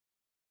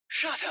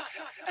Shut up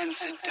and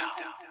sit down.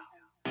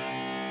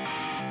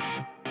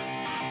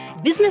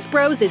 Business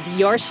Bros is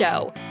your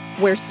show,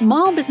 where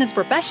small business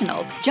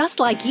professionals just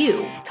like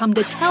you come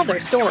to tell their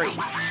stories.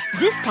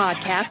 This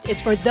podcast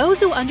is for those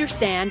who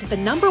understand the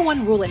number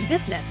one rule in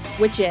business,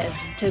 which is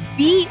to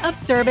be of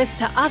service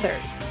to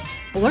others.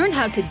 Learn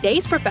how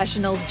today's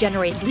professionals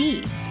generate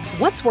leads,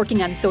 what's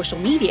working on social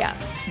media,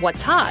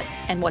 what's hot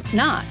and what's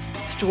not,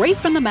 straight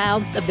from the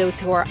mouths of those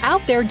who are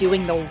out there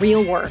doing the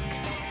real work.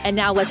 And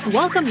now let's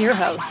welcome your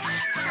hosts,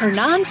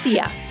 Hernan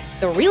Cias,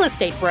 the real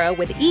estate bro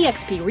with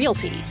eXp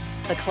Realty,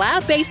 the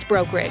cloud-based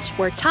brokerage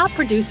where top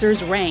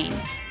producers reign,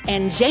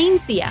 and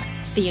James Cias,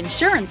 the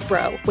insurance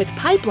bro with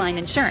Pipeline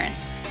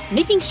Insurance,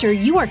 making sure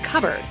you are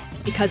covered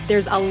because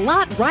there's a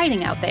lot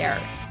riding out there.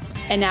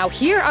 And now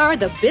here are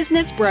the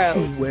Business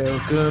Bros.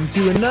 Welcome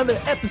to another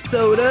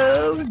episode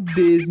of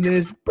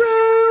Business Bros.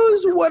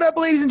 What up,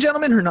 ladies and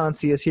gentlemen? Hernan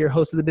Cias here,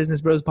 host of the Business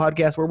Bros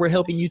podcast, where we're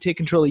helping you take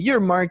control of your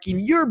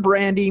marketing, your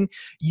branding,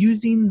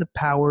 using the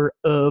power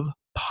of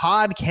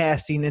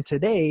podcasting. And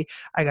today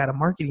I got a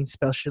marketing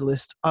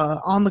specialist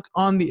on the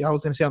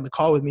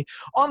call with me,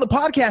 on the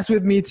podcast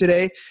with me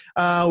today.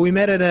 We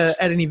met at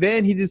an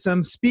event. He did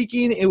some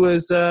speaking. It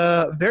was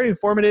very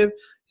informative.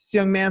 This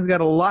young man's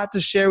got a lot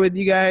to share with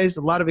you guys,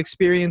 a lot of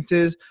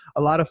experiences,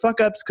 a lot of fuck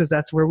ups, because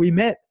that's where we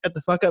met, at the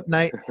fuck up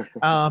night,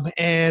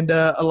 and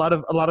a lot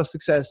of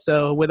success.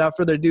 So without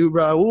further ado,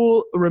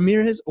 Raul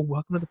Ramirez,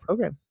 welcome to the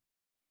program.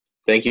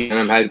 Thank you,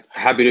 and I'm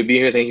happy to be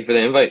here. Thank you for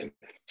the invite.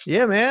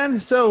 Yeah,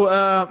 man. So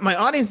my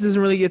audience doesn't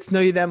really get to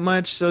know you that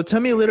much. So tell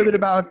me a little bit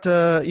about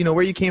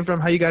where you came from,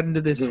 how you got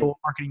into this whole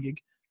marketing gig.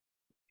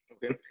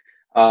 Okay.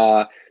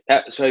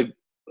 So I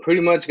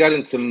pretty much got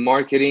into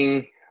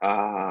marketing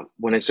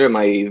when I started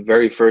my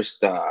very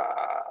first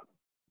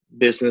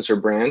business or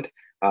brand.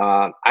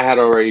 I had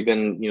already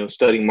been,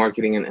 studying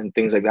marketing and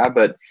things like that,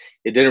 but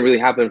it didn't really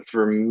happen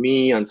for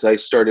me until I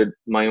started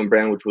my own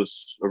brand, which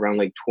was around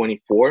like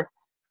 24.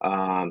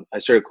 I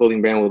started a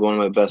clothing brand with one of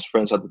my best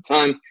friends at the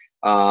time.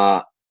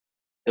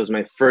 It was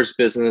my first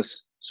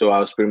business, so I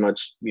was pretty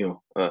much,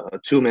 a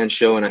two-man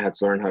show, and I had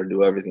to learn how to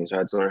do everything. So I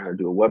had to learn how to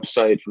do a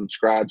website from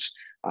scratch.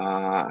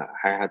 I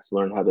had to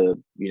learn how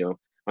to,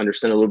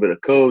 understand a little bit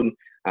of code.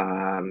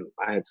 I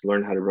had to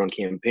learn how to run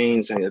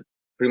campaigns. I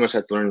pretty much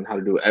had to learn how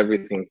to do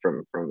everything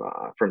from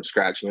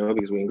scratch,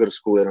 because when you go to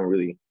school, they don't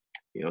really,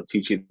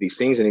 teach you these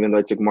things. And even though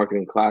I took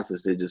marketing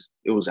classes,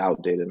 it was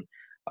outdated.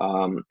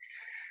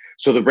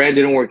 So the brand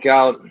didn't work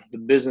out. The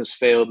business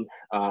failed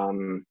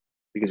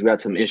because we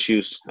had some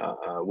issues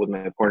with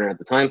my partner at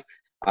the time.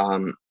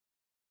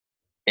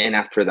 And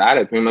after that,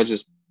 I pretty much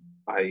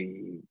I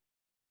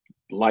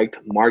liked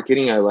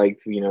marketing. I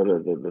liked,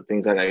 the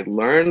things that I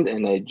learned,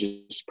 and I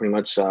just pretty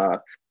much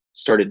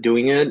started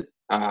doing it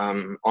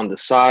on the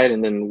side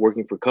and then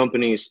working for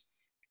companies.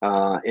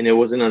 And it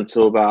wasn't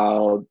until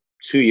about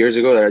 2 years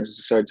ago that I just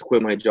decided to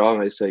quit my job.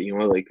 And I said, I'm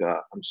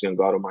just going to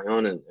go out on my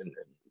own and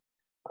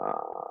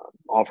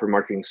offer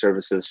marketing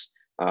services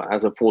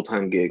as a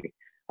full-time gig.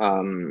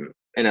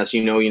 And as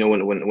you know,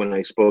 when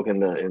I spoke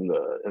in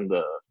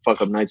the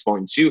Fuck Up Nights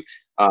Volume 2,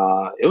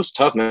 it was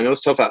tough, man. It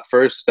was tough at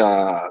first,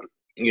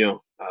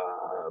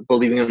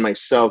 believing in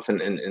myself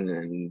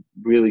and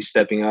really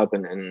stepping up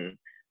and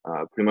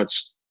pretty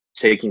much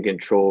taking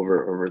control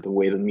over the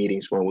way the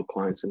meetings went with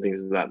clients and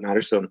things of that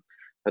matter. So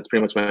that's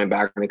pretty much my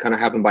background. It kind of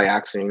happened by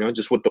accident,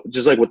 just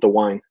like with the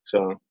wine.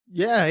 So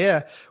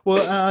yeah.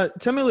 Well,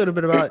 tell me a little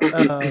bit about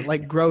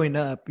like growing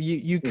up.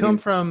 You come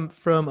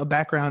from a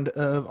background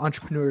of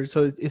entrepreneurs,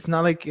 so it's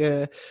not like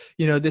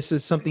this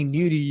is something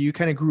new to you. You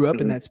kind of grew up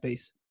in that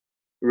space.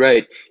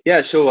 Right.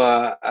 Yeah. So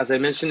as I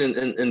mentioned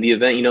in the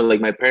event,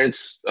 like my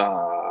parents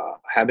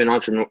have been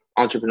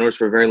entrepreneurs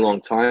for a very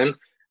long time.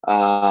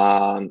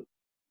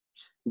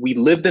 We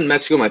lived in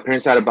Mexico. My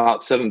parents had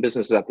about 7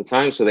 businesses at the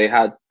time. So they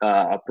had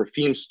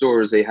perfume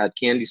stores, they had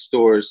candy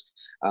stores,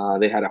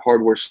 they had a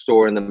hardware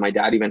store, and then my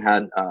dad even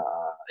had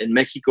in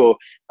Mexico.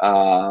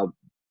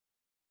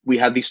 We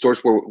had these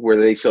stores where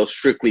they sell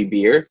strictly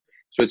beer.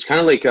 So it's kind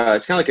of like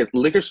a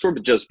liquor store,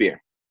 but just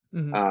beer.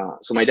 Mm-hmm.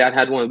 So my dad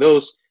had one of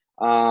those.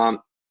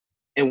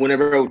 And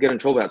whenever I would get in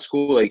trouble at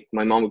school, like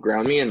my mom would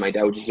ground me, and my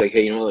dad would just be like,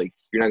 hey, you're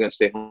not gonna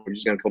stay home. You're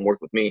just gonna come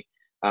work with me.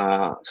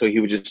 So he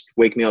would just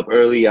wake me up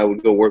early. I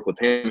would go work with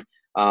him.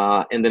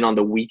 And then on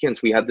the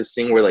weekends, we had this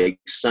thing where like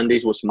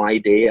Sundays was my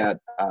day at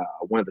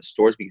one of the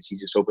stores, because he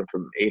just opened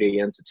from 8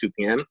 a.m. to 2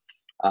 p.m.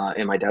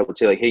 And my dad would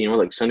say like, hey,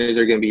 Sundays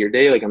are going to be your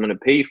day. Like, I'm going to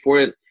pay you for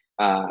it.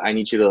 I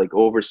need you to like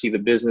oversee the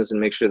business and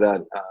make sure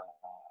that,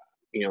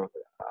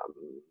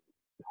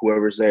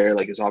 whoever's there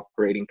like is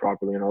operating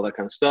properly and all that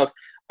kind of stuff.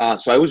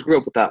 So I always grew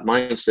up with that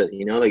mindset,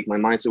 like my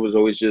mindset was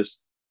always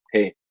just,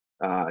 hey,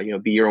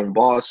 be your own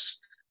boss.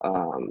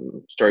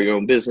 Start your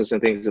own business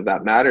and things of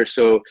that matter.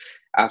 So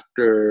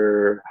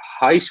after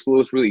high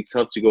school, it's really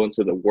tough to go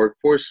into the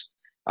workforce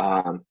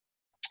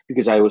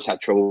because I always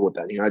had trouble with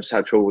that. I just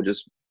had trouble with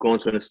just going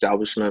to an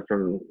establishment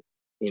from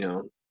 8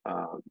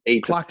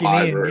 clocking to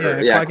 5. In,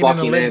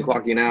 clocking in,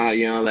 clocking out.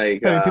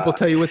 having people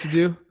tell you what to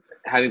do.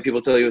 having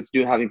people tell you what to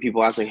do, having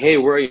people ask like, hey,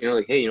 where are you? You know,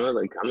 like, hey, you know,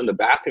 like I'm in the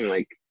bathroom,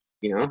 like,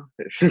 you know,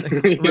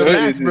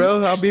 Relax,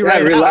 bro. I'll be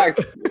right relax.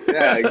 out.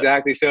 Yeah,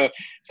 exactly. So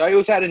I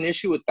always had an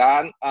issue with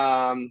that.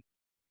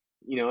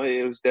 You know,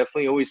 it was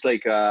definitely always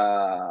like,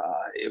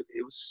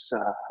 it was,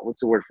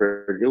 what's the word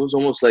for it? It was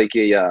almost like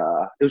it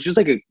was just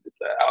like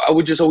I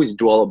would just always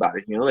dwell about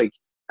it, you know, like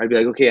I'd be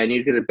like, okay, I need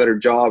to get a better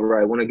job, or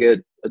I want to get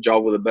a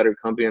job with a better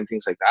company and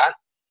things like that.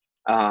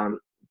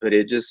 But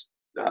it just,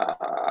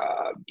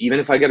 even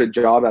if I get a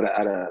job at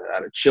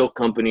a chill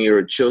company or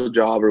a chill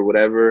job or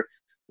whatever,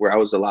 where I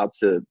was allowed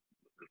to,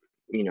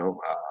 you know,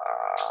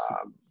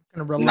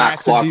 Kind of not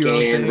relax or do clock your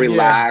own in, thing.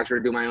 relax, or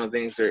do my own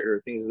things,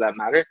 or things of that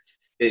matter,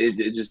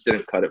 it just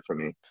didn't cut it for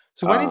me.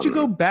 So why didn't you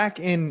go back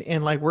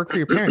and like work for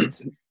your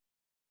parents?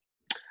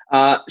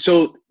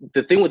 So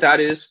the thing with that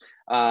is,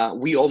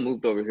 we all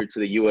moved over here to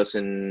the U.S.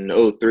 in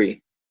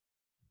 2003.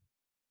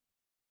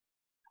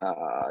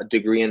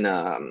 Degree in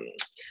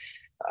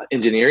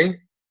engineering.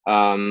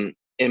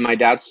 And my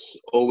dad's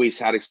always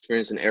had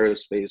experience in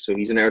aerospace, so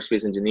he's an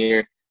aerospace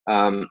engineer.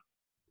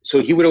 So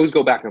he would always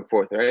go back and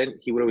forth, right?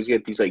 He would always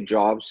get these like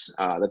jobs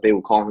that they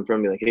would call him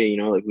from, be like, hey, you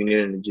know, like we need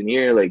an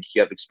engineer, like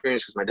you have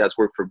experience, because my dad's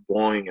worked for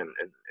Boeing and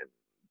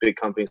big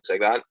companies like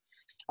that.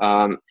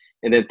 And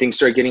then things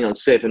started getting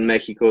unsafe in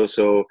Mexico.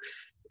 So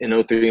in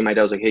 2003, my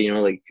dad was like, hey, you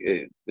know, like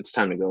it's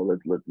time to go.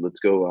 Let's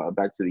go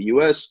back to the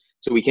US.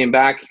 So we came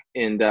back,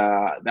 and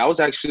that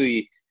was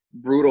actually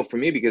brutal for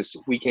me, because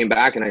we came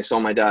back and I saw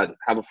my dad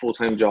have a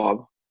full-time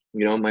job.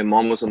 You know, my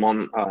mom was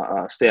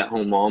a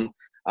stay-at-home mom.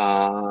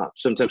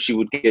 Sometimes she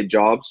would get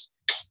jobs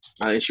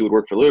and she would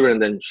work for a little bit,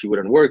 and then she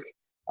wouldn't work,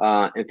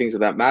 and things of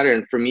that matter.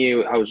 And for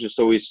me, I was just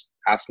always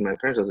asking my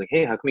parents, I was like,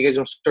 hey, how come you guys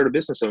don't start a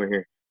business over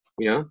here?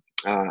 You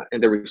know,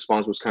 and the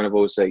response was kind of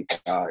always like,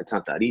 it's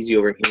not that easy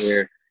over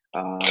here.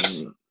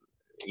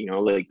 You know,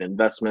 like the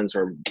investments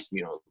are,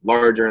 you know,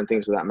 larger and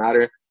things of that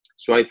matter.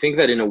 So I think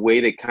that in a way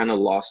they kind of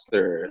lost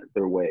their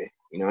way.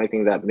 You know, I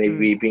think that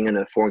maybe being in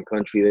a foreign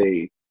country,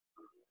 they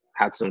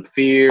had some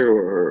fear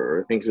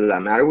or things of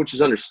that matter, which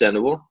is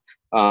understandable.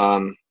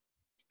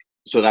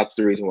 So that's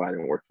the reason why I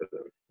didn't work for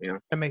them. You know,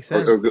 That makes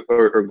sense.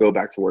 Or go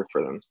back to work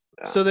for them.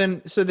 Yeah. So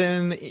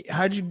then,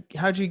 how'd you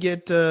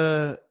get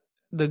the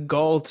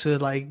goal to,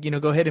 like, you know,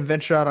 go ahead and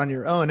venture out on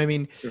your own? I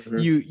mean,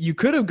 you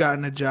could have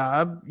gotten a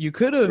job. You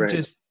could have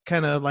just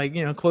kind of like,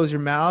 you know, closed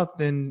your mouth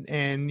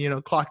and you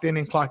know, clocked in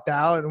and clocked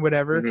out and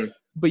whatever.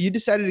 But you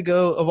decided to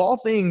go, of all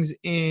things,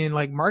 in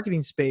like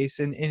marketing space,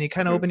 and it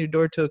kind of opened your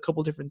door to a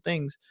couple different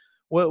things.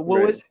 What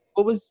was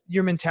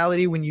your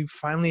mentality when you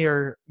finally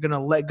are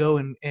gonna let go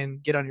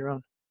and get on your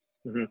own?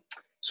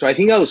 So I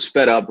think I was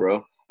fed up,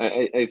 bro.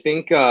 I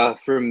think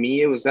for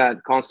me, it was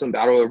that constant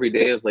battle every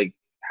day of like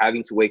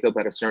having to wake up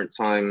at a certain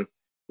time,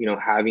 you know,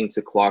 having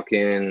to clock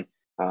in,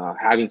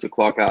 having to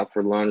clock out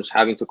for lunch,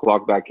 having to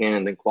clock back in,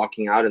 and then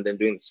clocking out, and then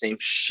doing the same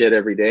shit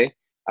every day.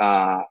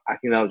 I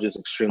think that was just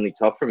extremely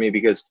tough for me,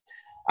 because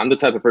I'm the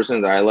type of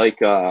person that I like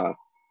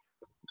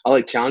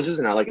challenges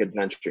and I like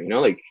adventure. You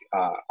know, like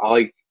I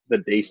like the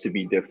days to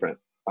be different.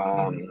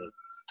 I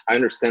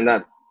understand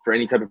that for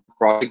any type of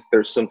project,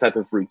 there's some type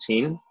of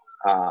routine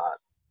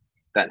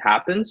that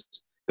happens.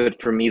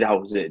 But for me,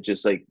 that was it.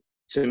 Just like,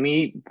 to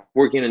me,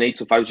 working an 8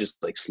 to 5 was just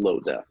like slow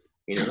death.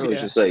 You know, it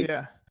was just like,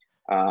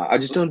 I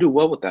just don't do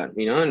well with that.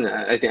 You know, and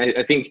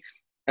I think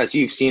as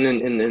you've seen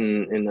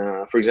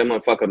in for example,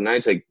 on Fuck Up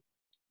Nights, like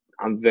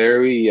I'm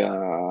very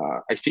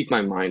I speak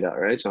my mind out,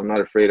 right? So I'm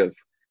not afraid of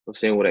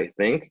saying what I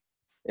think.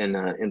 And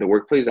in the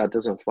workplace, that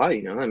doesn't fly.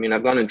 You know, I mean,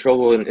 I've gone in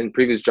trouble in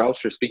previous jobs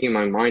for speaking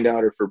my mind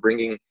out, or for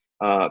bringing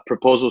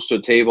proposals to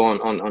the table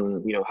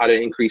on you know, how to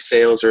increase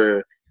sales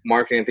or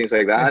marketing and things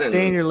like that. And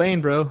stay in your lane,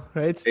 bro.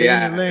 Right? Stay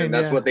in your lane. And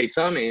that's what they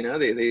tell me. You know,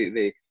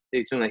 they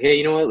tell me like, hey,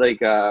 you know what, like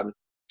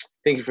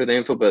thank you for the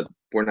info, but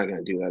we're not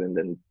going to do that. And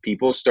then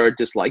people start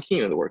disliking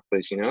you in the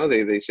workplace. You know,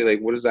 they say like,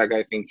 what does that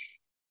guy think?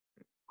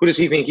 Who does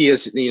he think he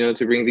is, you know,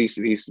 to bring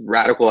these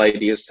radical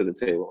ideas to the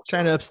table?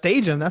 Trying to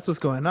upstage him. That's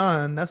what's going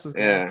on. That's what's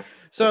going on.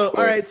 So,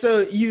 all right.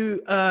 So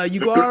you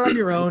go out on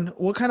your own.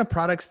 What kind of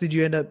products did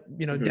you end up,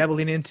 you know,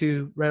 dabbling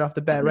into right off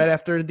the bat, right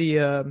after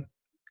the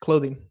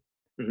clothing?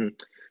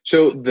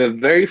 So the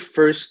very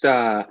first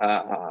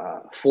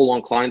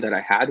full-on client that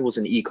I had was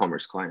an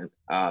e-commerce client.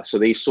 So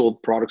they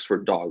sold products for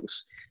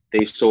dogs.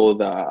 They sold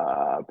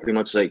pretty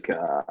much like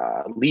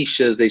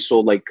leashes. They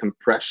sold like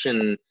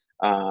compression.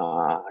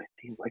 I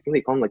think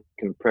they call them like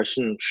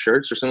compression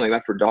shirts or something like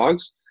that for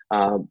dogs,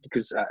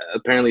 because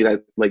apparently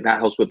that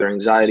helps with their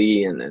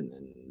anxiety and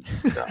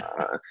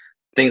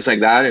things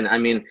like that. And I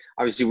mean,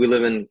 obviously we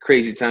live in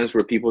crazy times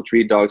where people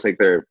treat dogs like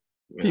they're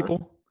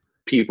people.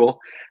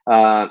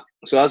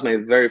 So that was my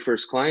very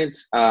first client.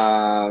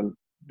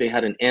 They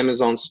had an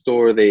Amazon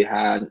store. They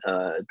had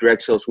a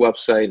direct sales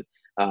website.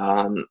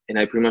 And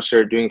I pretty much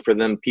started doing for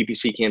them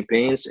PPC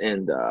campaigns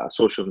and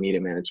social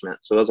media management.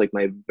 So that was like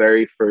my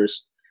very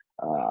first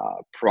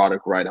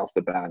product right off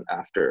the bat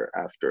after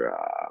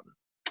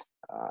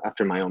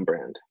my own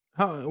brand.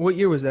 What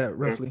year was that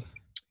roughly?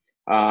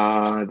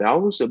 That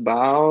was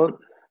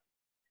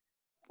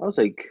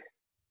like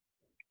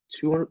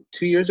two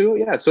years ago.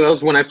 Yeah. So that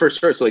was when I first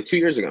started. So like 2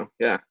 years ago.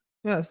 Yeah.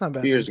 Yeah, that's not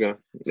bad. 2 years ago.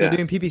 So Yeah.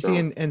 doing PPC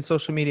So, and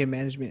social media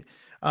management.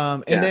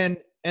 And yeah.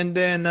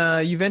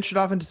 then you ventured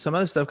off into some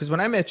other stuff, because when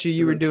I met you,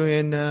 you were Mhm.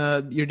 doing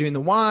you're doing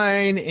the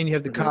wine and you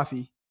have the Mhm.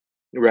 coffee.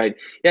 Right.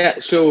 Yeah.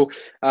 So Perfect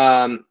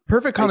I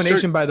started.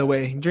 combination, by the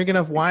way. Drink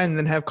enough wine and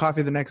then have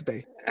coffee the next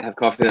day. Have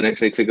coffee the next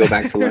day to go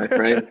back to life,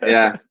 right?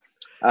 Yeah.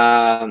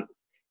 Um,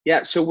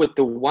 yeah. So with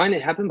the wine,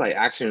 it happened by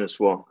accident as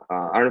well.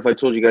 I don't know if I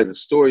told you guys a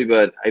story,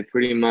 but I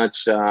pretty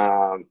much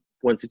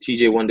went to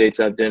TJ one day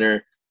to have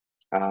dinner.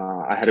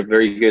 I had a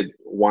very good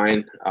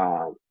wine.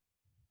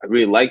 I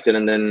really liked it.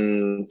 And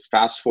then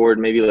fast forward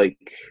maybe like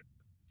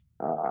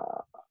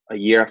a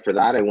year after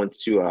that, I went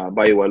to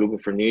Valle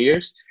Guadalupe for New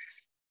Year's.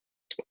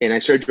 And I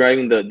started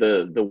driving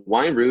the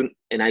wine route,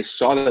 and I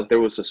saw that there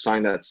was a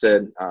sign that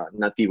said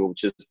Nativo,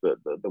 which is the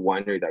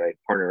winery that I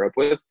partner up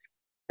with.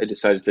 I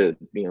decided to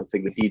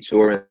take the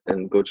detour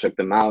and go check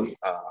them out.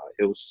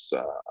 It was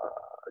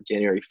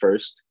January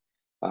 1st,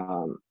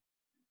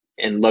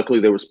 and luckily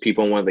there was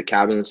people in one of the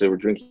cabins that were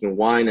drinking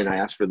wine, and I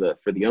asked for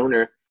the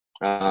owner.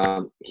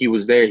 He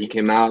was there. He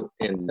came out,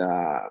 and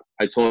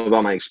I told him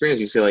about my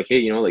experience. He said like,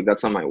 hey, like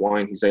that's not my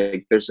wine. He's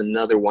like, there's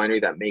another winery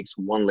that makes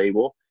one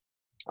label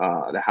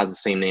that has the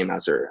same name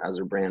as her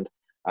brand.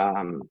 So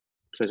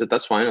I said,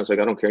 that's fine. I was like,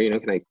 I don't care.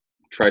 Can I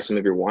try some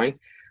of your wine?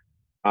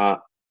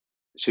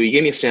 So he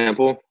gave me a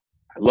sample.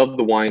 I loved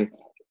the wine.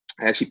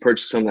 I actually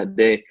purchased some that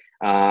day.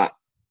 And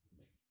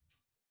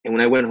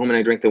when I went home and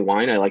I drank the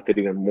wine, I liked it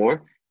even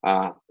more.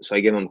 So I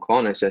gave him a call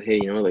and I said,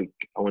 hey, like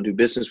I want to do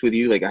business with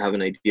you. Like I have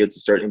an idea to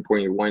start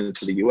importing your wine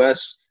into the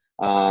US.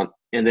 And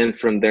then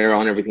from there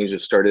on, everything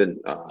just started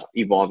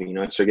evolving.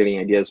 I started getting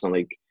ideas on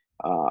like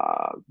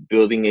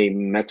building a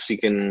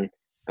Mexican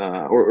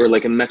or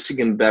like a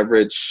Mexican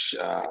beverage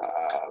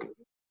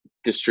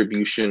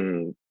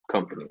distribution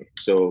company.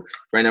 So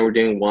right now we're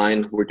doing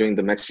wine, we're doing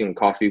the Mexican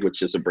coffee,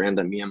 which is a brand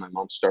that me and my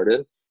mom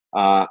started.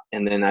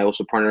 And then I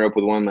also partner up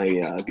with one of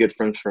my good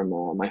friends from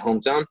my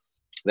hometown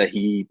that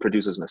he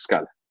produces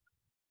mezcal.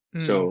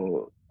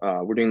 So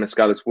we're doing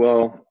mezcal as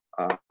well.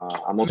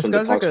 I'm also in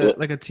the talks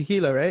like a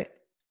tequila, right?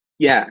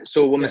 Yeah.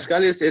 So what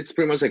mezcal is, it's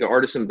pretty much like an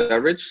artisan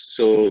beverage.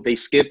 So they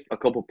skip a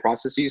couple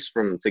processes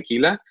from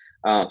tequila.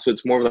 So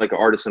it's more like an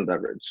artisan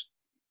beverage.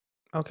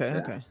 Okay. Yeah.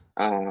 Okay.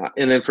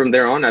 And then from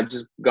there on, I've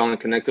just gone and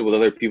connected with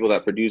other people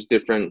that produce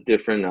different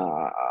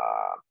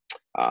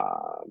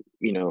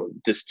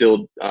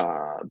distilled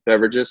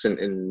beverages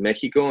in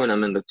Mexico. And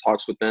I'm in the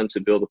talks with them to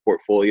build a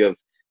portfolio of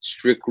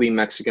strictly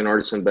Mexican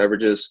artisan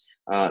beverages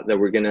that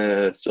we're going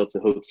to sell to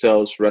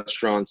hotels,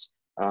 restaurants,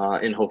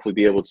 and hopefully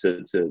be able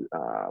to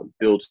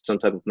build some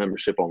type of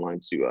membership online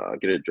to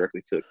get it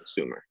directly to the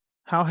consumer.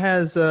 How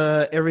has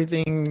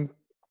everything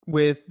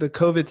with the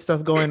COVID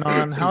stuff going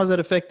on, how has that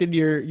affected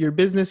your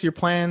business, your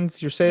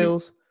plans, your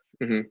sales?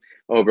 Mm-hmm.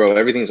 Oh, bro,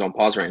 everything's on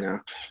pause right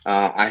now.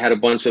 I had a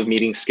bunch of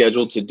meetings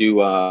scheduled to do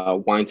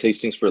wine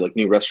tastings for like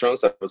new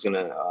restaurants that I was going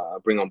to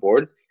bring on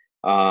board.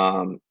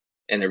 And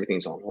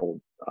everything's on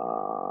hold.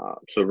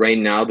 So right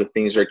now, the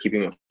things that are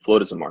keeping me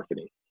afloat is the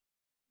marketing.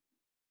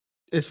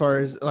 As far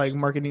as like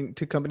marketing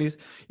to companies,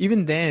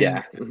 even then,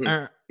 yeah.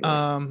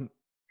 Mm-hmm.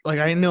 Like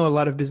I know a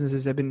lot of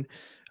businesses have been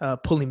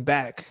pulling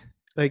back.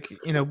 Like,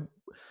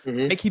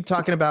 mm-hmm. I keep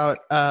talking about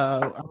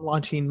I'm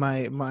launching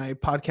my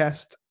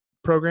podcast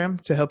program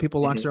to help people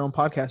launch their own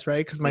podcast,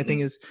 right? Because my thing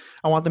is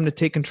I want them to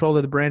take control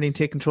of the branding,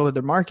 take control of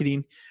their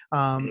marketing,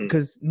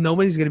 because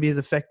nobody's going to be as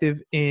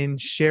effective in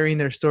sharing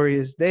their story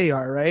as they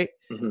are, right?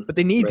 But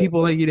they need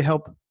people like you to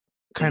help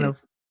kind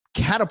of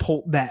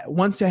catapult that.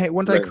 Once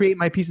I create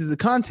my pieces of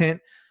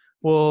content,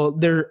 well,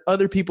 there are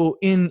other people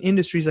in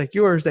industries like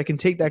yours that can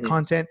take that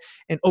content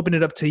and open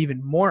it up to even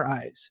more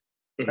eyes.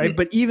 Right.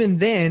 But even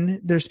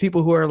then there's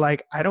people who are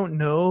like, I don't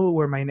know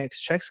where my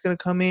next check's going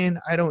to come in.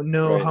 I don't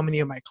know how many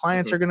of my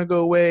clients are going to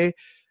go away.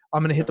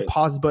 I'm going to hit the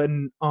pause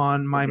button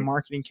on my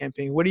marketing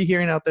campaign. What are you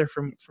hearing out there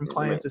from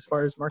clients as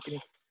far as marketing?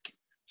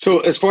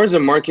 So as far as the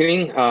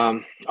marketing,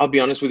 I'll be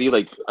honest with you,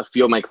 like a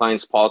few of my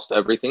clients paused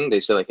everything.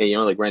 They said like, hey,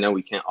 like right now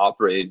we can't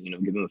operate,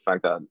 given the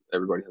fact that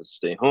everybody has to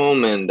stay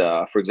home. And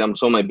for example,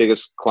 some of my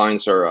biggest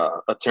clients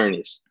are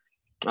attorneys.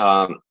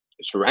 So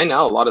right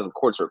now, a lot of the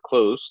courts are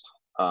closed.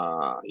 A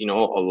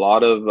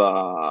lot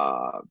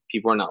of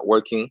people are not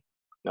working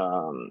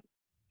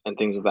and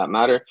things of that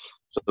matter.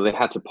 So they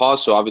had to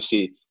pause. So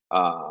obviously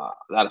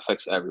that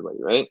affects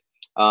everybody, right?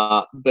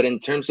 But in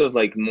terms of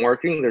like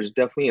marketing, there's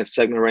definitely a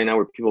segment right now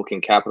where people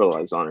can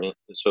capitalize on it.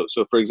 So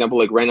for example,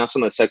 like right now,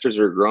 some of the sectors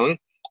that are growing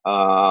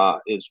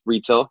is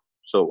retail.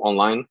 So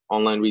online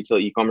retail,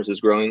 e-commerce is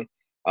growing.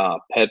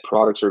 Pet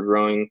products are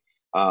growing.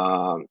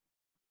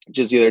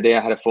 Just the other day,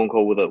 I had a phone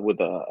call with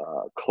a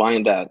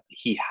client that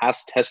he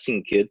has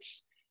testing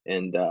kits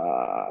and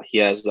he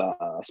has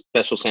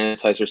special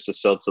sanitizers to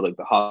sell to like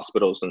the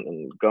hospitals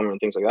and government and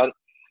things like that.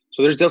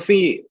 So there's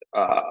definitely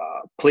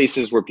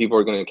places where people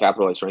are going to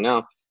capitalize right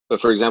now. But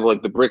for example,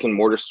 like the brick and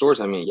mortar stores,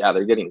 I mean,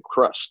 they're getting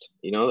crushed.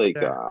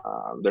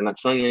 They're not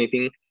selling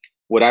anything.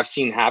 What I've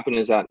seen happen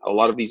is that a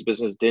lot of these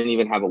businesses didn't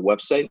even have a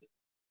website.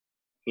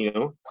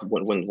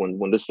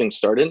 when this thing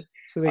started.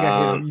 So they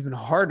got hit even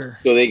harder.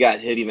 So they got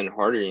hit even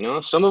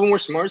harder. Some of them were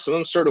smart. Some of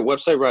them started a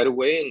website right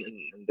away,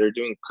 and they're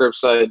doing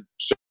curbside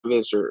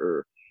service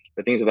or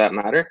things of that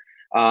matter.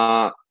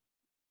 But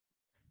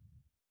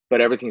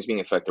everything's being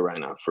affected right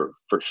now for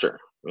sure.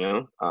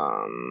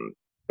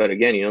 But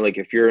again, like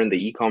if you're in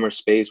the e-commerce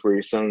space where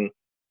you're selling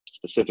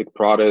specific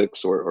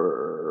products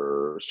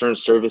or certain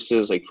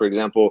services, like for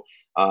example,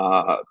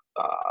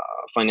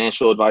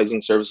 financial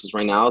advising services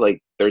right now,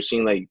 like they're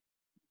seeing like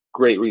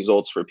great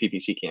results for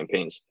PPC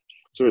campaigns.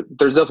 So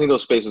there's definitely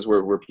those spaces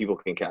where people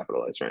can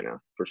capitalize right now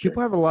for sure.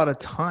 People have a lot of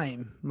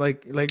time.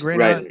 Like right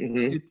now,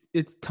 Mm-hmm.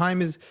 it's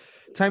time is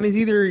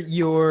either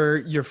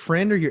your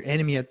friend or your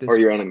enemy at this or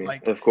your point. enemy,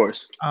 Like, of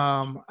course.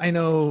 I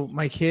know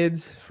my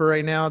kids for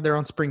right now, they're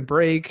on spring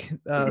break.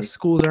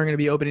 Schools aren't going to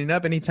be opening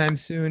up anytime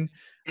soon.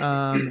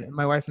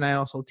 My wife and I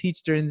also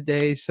teach during the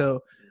day. So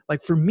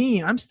like for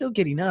me, I'm still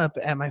getting up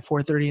at my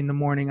 4:30 in the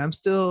morning. I'm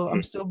still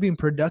being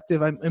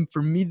productive. And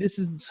for me, this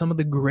is some of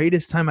the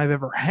greatest time I've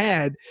ever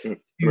had to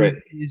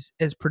be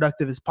as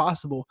productive as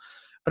possible.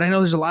 But I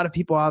know there's a lot of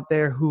people out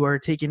there who are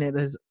taking it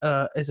as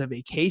a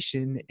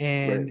vacation,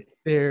 and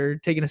they're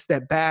taking a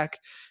step back.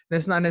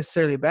 That's not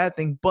necessarily a bad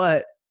thing,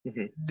 but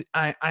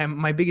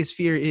my biggest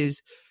fear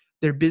is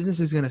their business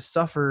is going to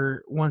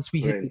suffer once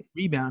we hit the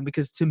rebound,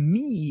 because to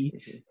me,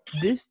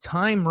 this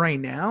time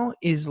right now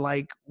is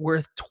like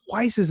worth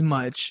twice as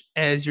much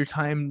as your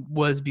time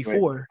was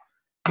before.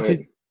 Because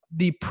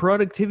the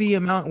productivity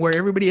amount where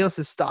everybody else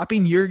is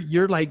stopping,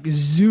 you're like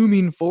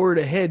zooming forward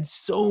ahead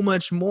so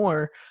much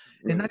more.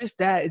 And not just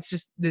that, it's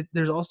just that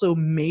there's also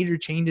major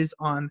changes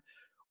on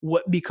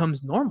what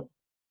becomes normal.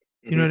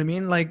 You know what I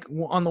mean? Like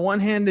on the one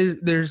hand,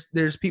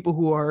 there's people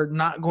who are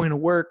not going to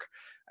work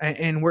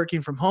and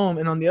working from home.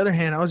 And on the other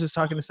hand, I was just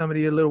talking to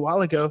somebody a little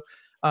while ago.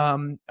 I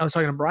was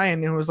talking to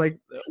Brian, and it was like,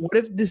 what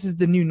if this is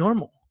the new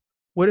normal?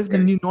 What if the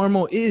new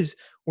normal is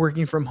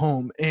working from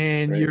home,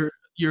 and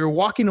you're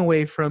walking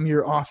away from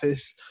your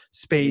office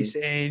space,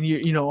 and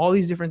you know all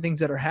these different things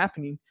that are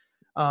happening.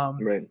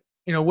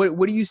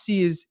 What do you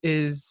see as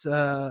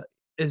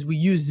we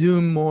use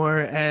Zoom more,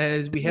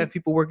 as we have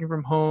people working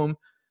from home?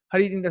 How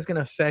do you think that's going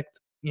to affect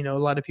a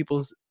lot of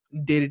people's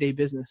day-to-day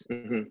business?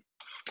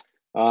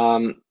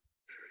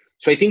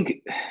 So I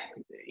think,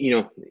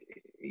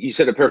 you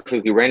said it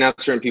perfectly. Right now,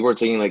 certain people are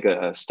taking like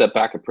a step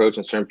back approach,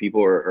 and certain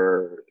people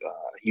are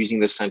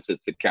using this time to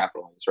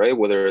capitalize, right?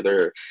 Whether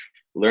they're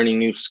learning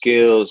new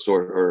skills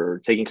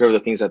or taking care of the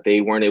things that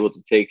they weren't able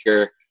to take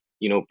care,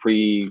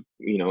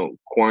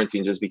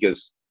 quarantine, just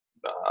because,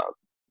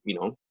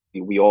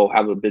 we all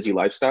have a busy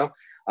lifestyle.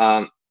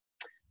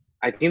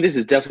 I think this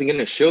is definitely going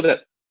to show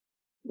that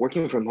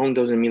working from home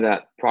doesn't mean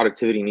that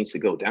productivity needs to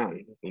go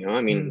down.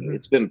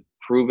 It's been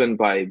proven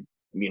by,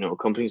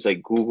 companies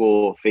like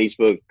Google,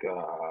 Facebook,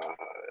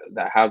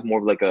 that have more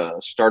of like a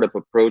startup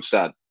approach,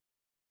 that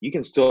you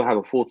can still have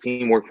a full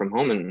team work from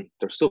home and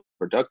they're still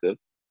productive.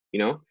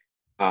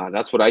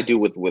 That's what I do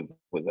with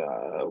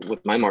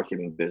my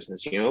marketing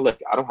business.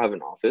 Like I don't have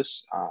an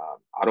office.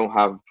 I don't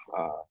have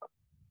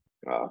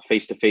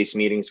face-to-face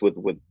meetings with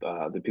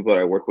the people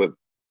that I work with,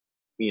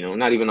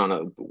 not even on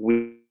a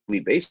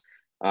weekly basis.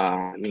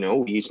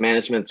 We use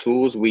management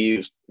tools. We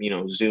use,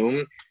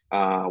 Zoom.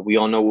 We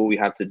all know what we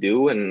have to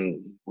do,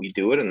 and we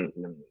do it, and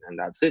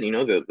that's it.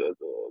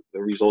 The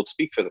results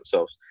speak for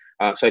themselves.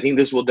 So I think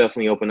this will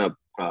definitely open up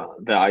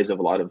the eyes of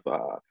a lot of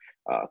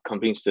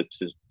companies to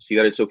see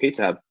that it's okay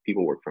to have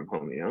people work from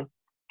home.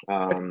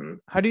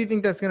 How do you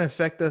think that's going to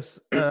affect us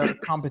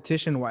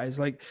competition wise?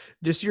 Like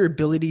just your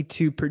ability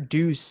to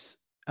produce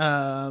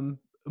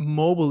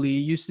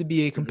mobily used to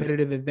be a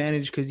competitive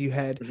advantage because you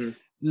had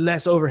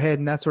less overhead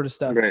and that sort of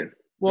stuff.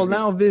 Well,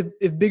 now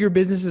if bigger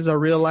businesses are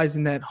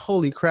realizing that,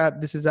 holy crap,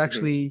 this is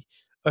actually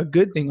a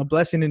good thing, a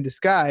blessing in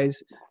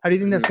disguise. How do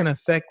you think that's going to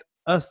affect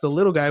us, the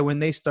little guy, when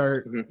they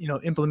start,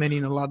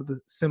 implementing a lot of the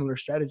similar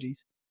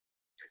strategies?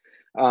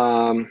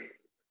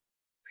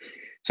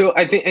 So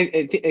I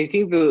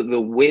think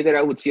the way that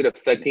I would see it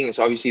affecting is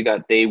obviously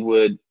that they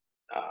would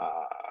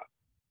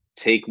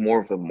take more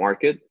of the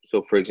market.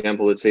 So for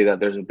example, let's say that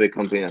there's a big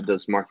company that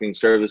does marketing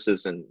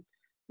services, and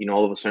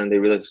all of a sudden they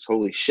realize,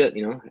 holy shit,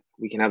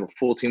 we can have a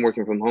full team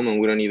working from home and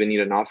we don't even need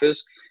an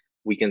office.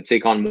 We can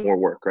take on more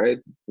work, right?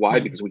 Why?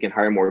 Because we can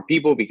hire more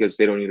people, because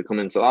they don't need to come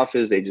into the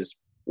office. They just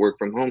work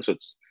from home. So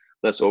it's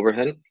less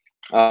overhead.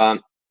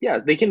 Yeah,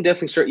 they can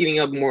definitely start eating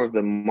up more of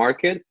the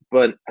market.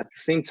 But at the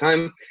same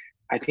time,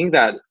 I think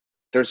that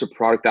there's a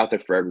product out there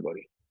for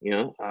everybody.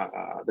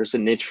 There's a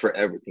niche for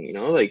everything,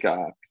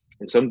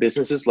 and some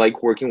businesses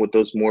like working with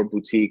those more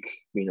boutique,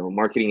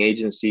 marketing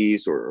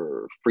agencies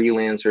or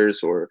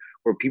freelancers or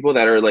people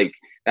that are like,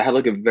 that have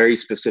like a very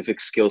specific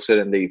skill set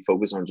and they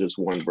focus on just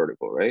one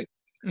vertical, right?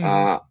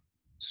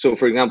 So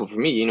for example, for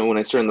me, when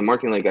I started in the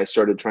marketing, like I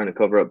started trying to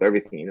cover up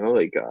everything,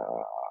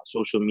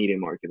 social media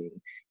marketing,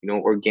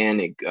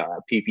 organic,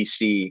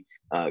 PPC,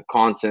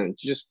 content,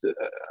 just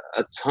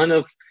a ton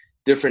of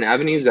different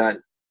avenues that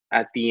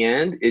at the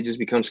end, it just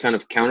becomes kind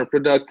of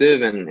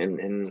counterproductive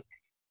and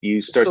you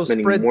start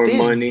spending more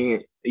money.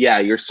 yeah,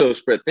 you're so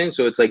spread thin.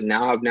 So it's like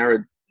now I've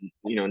narrowed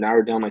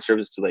down my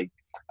service to like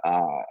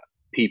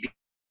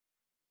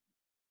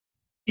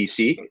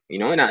PPC,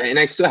 and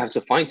I still have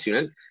to fine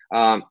tune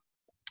it.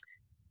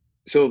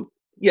 So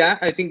yeah,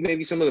 I think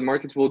maybe some of the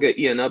markets will get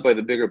eaten up by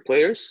the bigger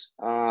players.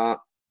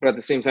 But at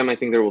the same time, I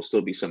think there will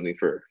still be something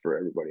for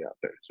everybody out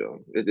there. So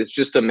it's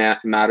just a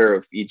matter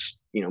of each,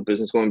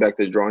 business going back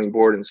to the drawing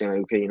board and saying,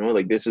 like, okay,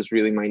 like this is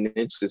really my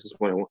niche. This is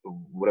what I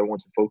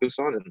want to focus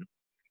on,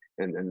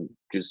 and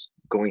just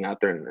going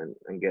out there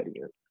and getting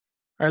it.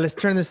 All right, let's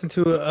turn this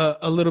into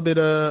a little bit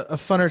a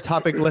funner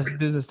topic, less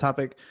business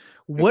topic.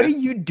 What Okay. are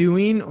you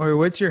doing, or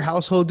what's your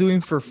household doing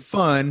for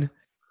fun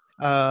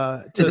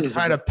to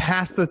try to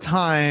pass the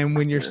time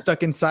when you're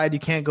stuck inside,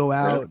 you can't go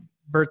out,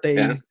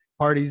 birthdays,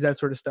 parties, that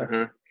sort of stuff?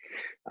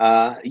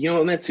 You know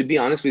what, man, to be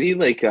honest with you,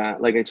 like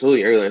I told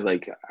you earlier,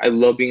 like I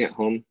love being at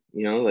home,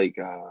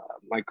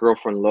 my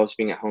girlfriend loves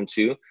being at home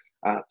too.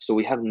 So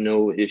we have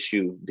no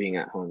issue being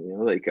at home,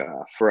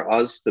 for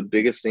us, the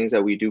biggest things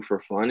that we do for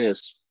fun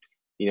is,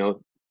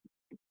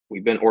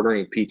 we've been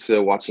ordering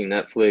pizza, watching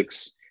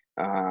Netflix.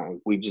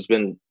 We've just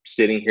been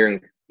sitting here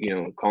and,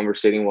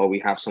 conversating while we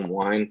have some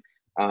wine.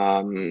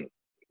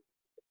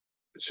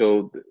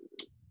 So,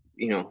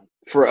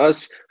 for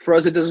us,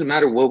 it doesn't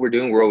matter what we're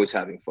doing. We're always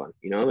having fun,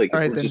 All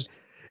right, then.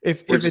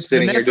 If we're just it's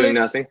sitting the here doing Netflix,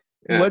 nothing.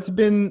 Yeah. what's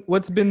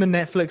been the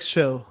Netflix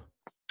show?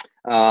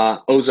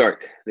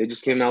 Ozark. They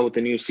just came out with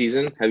a new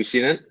season. Have you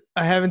seen it?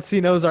 I haven't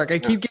seen Ozark. I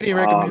keep getting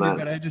recommended, man.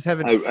 but I just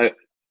haven't.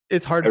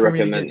 It's hard I for me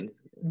recommend. to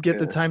get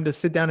the time to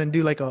sit down and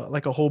do like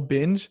a whole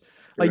binge.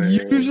 Like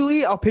Right.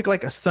 usually I'll pick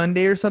like a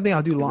Sunday or something.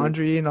 I'll do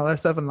laundry and all that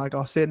stuff, and like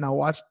I'll sit and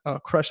I'll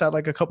crush out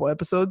like a couple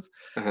episodes.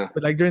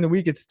 But like during the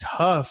week it's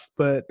tough.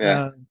 But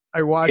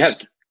I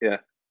watched. Yeah.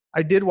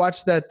 I did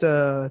watch that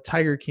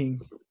Tiger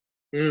King.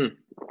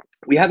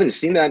 We haven't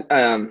seen that.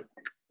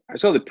 I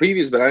saw the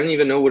previews, but I didn't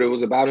even know what it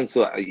was about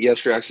until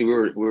yesterday.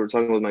 Actually, we were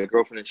talking with my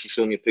girlfriend, and she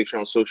showed me a picture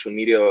on social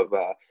media of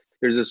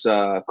there's this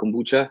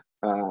kombucha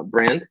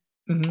brand,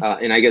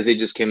 and I guess they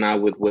just came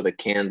out with a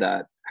can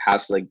that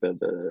has like the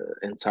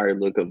entire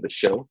look of the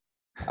show.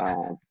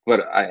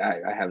 But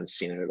I haven't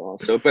seen it at all.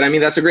 So, but I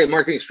mean, that's a great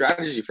marketing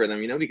strategy for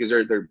them, because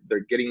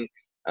they're getting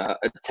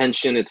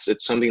attention. It's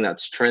something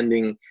that's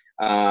trending,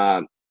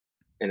 and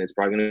it's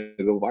probably going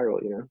to go viral,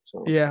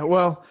 So yeah,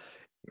 well,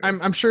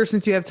 I'm sure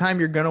since you have time,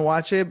 you're gonna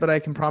watch it. But I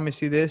can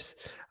promise you this: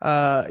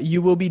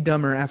 you will be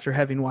dumber after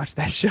having watched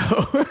that show.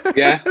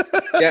 Yeah.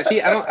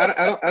 See,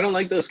 I don't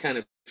like those kind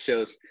of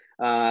shows.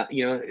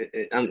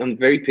 I'm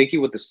very picky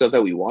with the stuff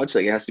that we watch.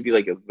 Like, it has to be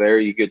like a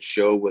very good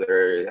show,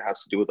 whether it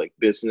has to do with like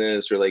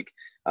business or like,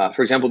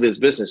 for example, this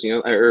business,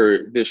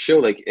 or this show,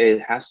 like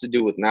it has to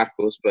do with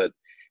Narcos. But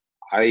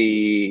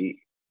I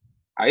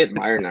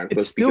admire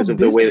Narcos because of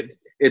the way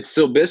it's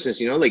still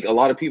business. Like a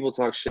lot of people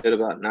talk shit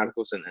about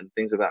Narcos and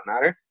things of that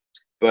matter.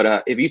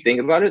 But if you think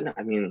about it,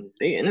 I mean,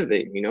 they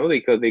innovate,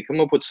 they come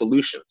up with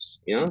solutions,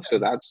 so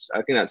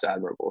I think that's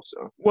admirable.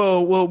 So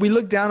well, we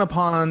look down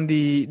upon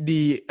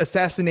the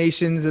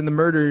assassinations and the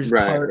murders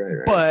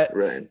part, but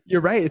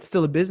you're right. It's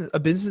still a business. A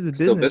business is a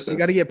business. You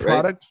got to get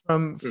product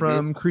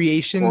from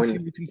creation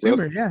to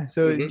consumer. Yeah.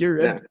 So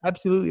you're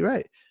absolutely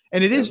right.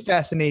 And it is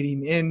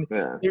fascinating, and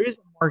there is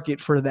a market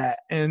for that.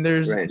 And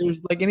there's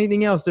like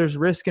anything else, there's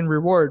risk and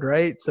reward,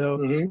 right?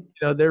 So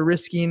they're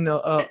risking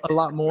a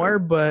lot more,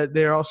 but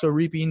they're also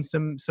reaping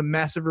some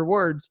massive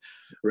rewards.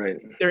 Right.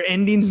 Their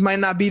endings might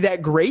not be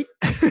that great,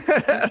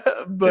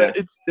 but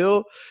it's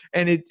still,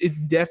 and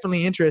it's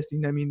definitely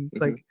interesting. I mean,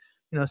 it's like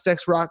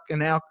sex, rock,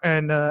 and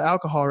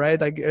alcohol, right?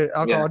 Like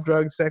alcohol,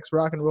 drugs, sex,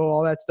 rock and roll,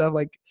 all that stuff.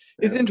 Like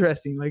it's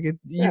interesting. Like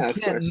you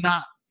can't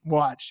not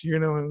watch.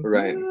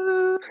 Right.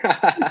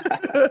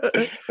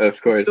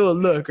 Of course. Still a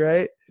look,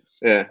 right?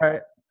 Yeah. All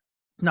right.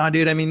 No,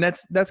 dude. I mean,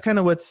 that's kind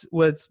of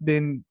what's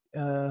been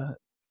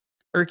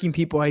irking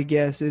people, I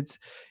guess. It's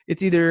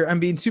either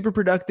I'm being super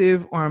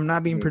productive or I'm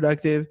not being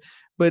productive.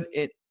 But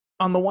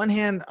on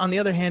the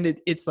other hand,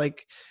 it's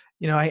like,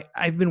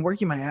 I've been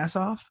working my ass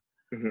off,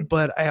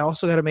 but I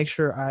also got to make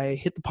sure I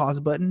hit the pause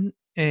button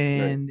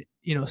and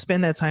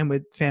spend that time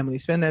with family,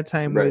 spend that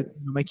time with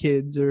my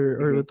kids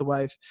or with the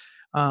wife.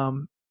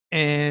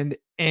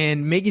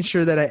 And making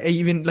sure that I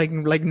even like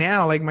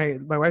now, like my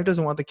wife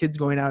doesn't want the kids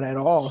going out at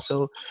all.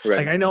 So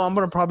like, I know I'm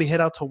going to probably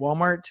head out to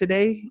Walmart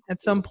today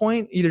at some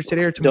point, either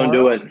today or tomorrow. Don't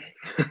do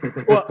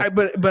it. Well,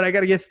 but I got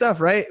to get stuff,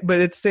 right?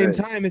 But at the same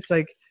time, it's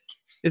like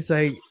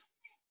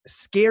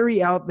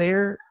scary out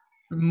there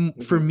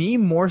for me,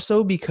 more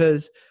so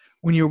because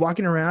when you're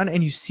walking around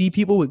and you see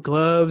people with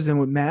gloves and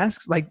with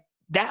masks, like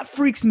that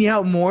freaks me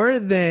out more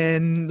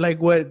than like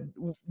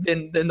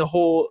than the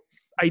whole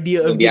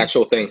idea of the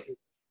actual thing.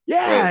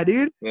 Yeah,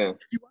 dude. Yeah.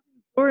 You walk in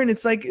the door and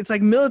it's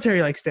like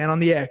military, like stand on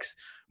the X,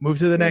 move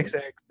to the next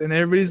X, and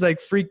everybody's like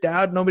freaked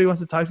out. Nobody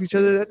wants to talk to each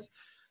other.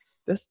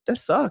 That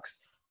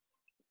sucks.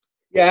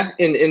 Yeah,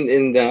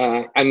 and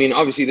I mean,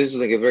 obviously, this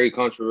is like a very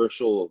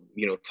controversial,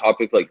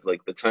 topic, like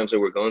the times that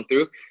we're going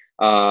through.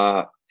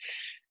 But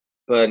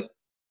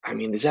I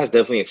mean, this has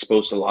definitely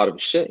exposed a lot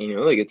of shit.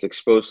 Like it's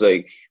exposed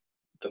like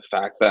the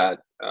fact that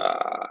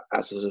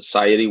as a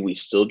society, we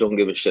still don't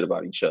give a shit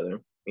about each other.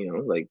 You know,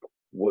 like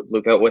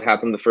look at what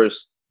happened the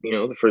first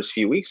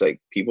few weeks. Like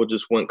people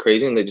just went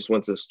crazy and they just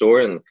went to the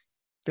store and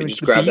they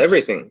just grabbed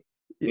everything.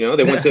 You know,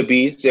 they went to the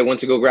beach. They went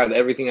to go grab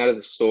everything out of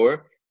the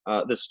store.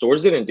 The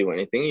stores didn't do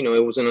anything. You know,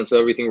 it wasn't until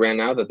everything ran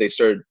out that they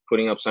started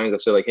putting up signs that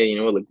said like, hey, you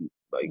know what,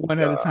 like one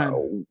at a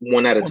time.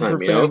 One at a time,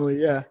 per you know?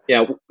 family, yeah.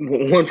 Yeah,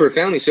 one per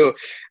family. So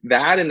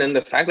that, and then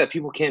the fact that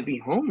people can't be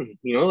home,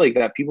 you know, like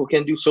that people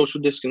can't do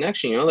social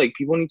disconnection, you know, like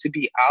people need to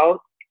be out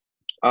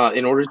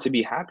in order to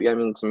be happy. I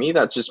mean, to me,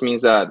 that just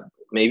means that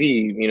maybe,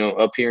 you know,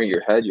 up here in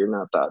your head, you're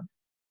not that,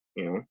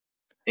 you know,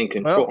 in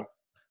control. Well,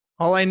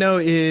 all I know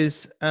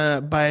is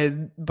by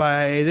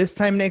this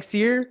time next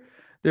year,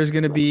 there's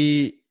going to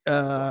be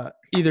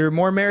either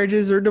more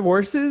marriages or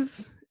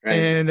divorces. Right.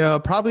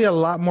 And probably a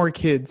lot more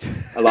kids.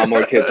 A lot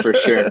more kids for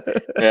sure.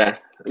 Yeah,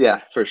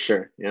 for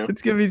sure. Yeah,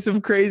 it's gonna be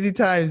some crazy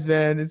times,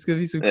 man. It's gonna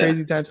be some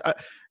crazy times.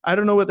 I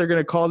don't know what they're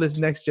gonna call this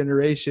next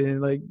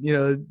generation, like, you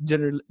know,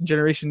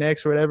 Generation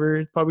X or whatever.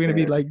 It's probably gonna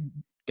be like,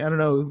 I don't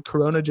know,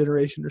 Corona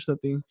generation or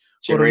something.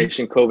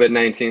 Generation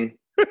COVID-19.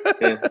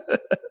 Yeah.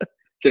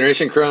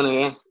 Generation Corona.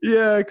 Yeah.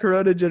 Yeah,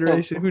 Corona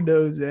generation. Who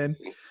knows, man?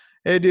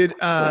 Hey, dude.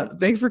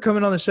 Thanks for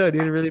coming on the show,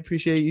 dude. I really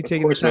appreciate you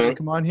taking the time to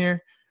come on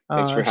here.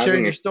 Thanks for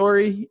sharing me. Your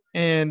story,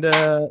 and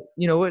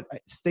you know what?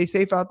 Stay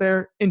safe out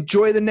there.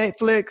 Enjoy the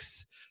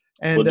Netflix.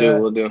 And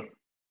we'll do.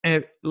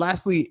 And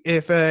lastly,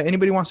 if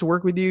anybody wants to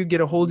work with you, get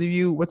a hold of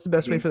you, what's the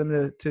best way for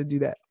them to do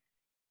that?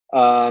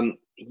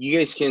 You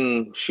guys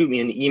can shoot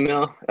me an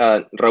email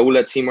at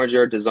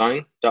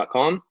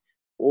raul@tmargerdesign.com,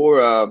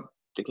 or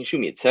they can shoot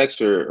me a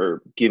text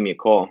or give me a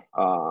call.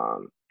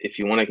 If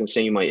you want, I can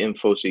send you my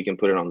info so you can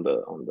put it on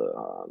the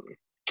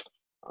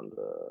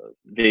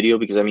video,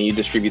 because I mean, you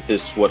distribute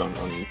this on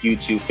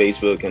YouTube,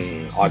 Facebook,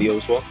 and audio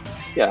as well.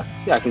 Yeah,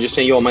 I can just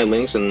send you all my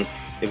links, and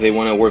if they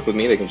want to work with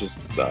me, they can just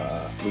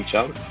reach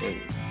out, and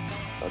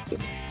that's it.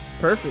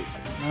 Perfect.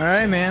 All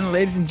right, man.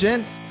 Ladies and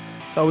gents,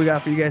 that's all we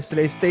got for you guys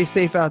today. Stay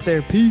safe out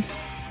there.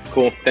 Peace.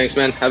 Cool. Thanks,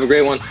 man. Have a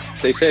great one.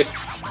 Stay safe.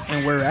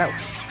 And we're out.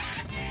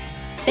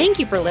 Thank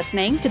you for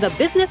listening to the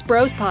Business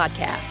Bros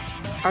Podcast.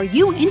 Are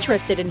you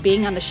interested in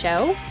being on the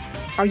show?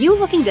 Are you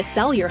looking to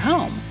sell your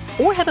home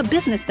or have a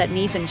business that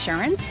needs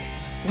insurance?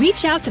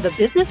 Reach out to the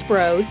Business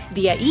Bros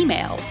via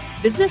email,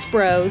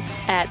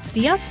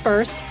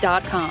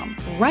 businessbros@seeusfirst.com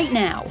right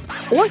now,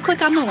 or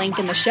click on the link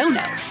in the show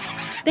notes.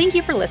 Thank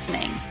you for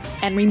listening.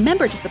 And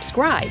remember to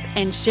subscribe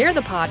and share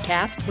the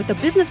podcast with the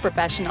business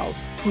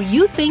professionals who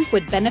you think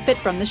would benefit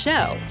from the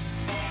show.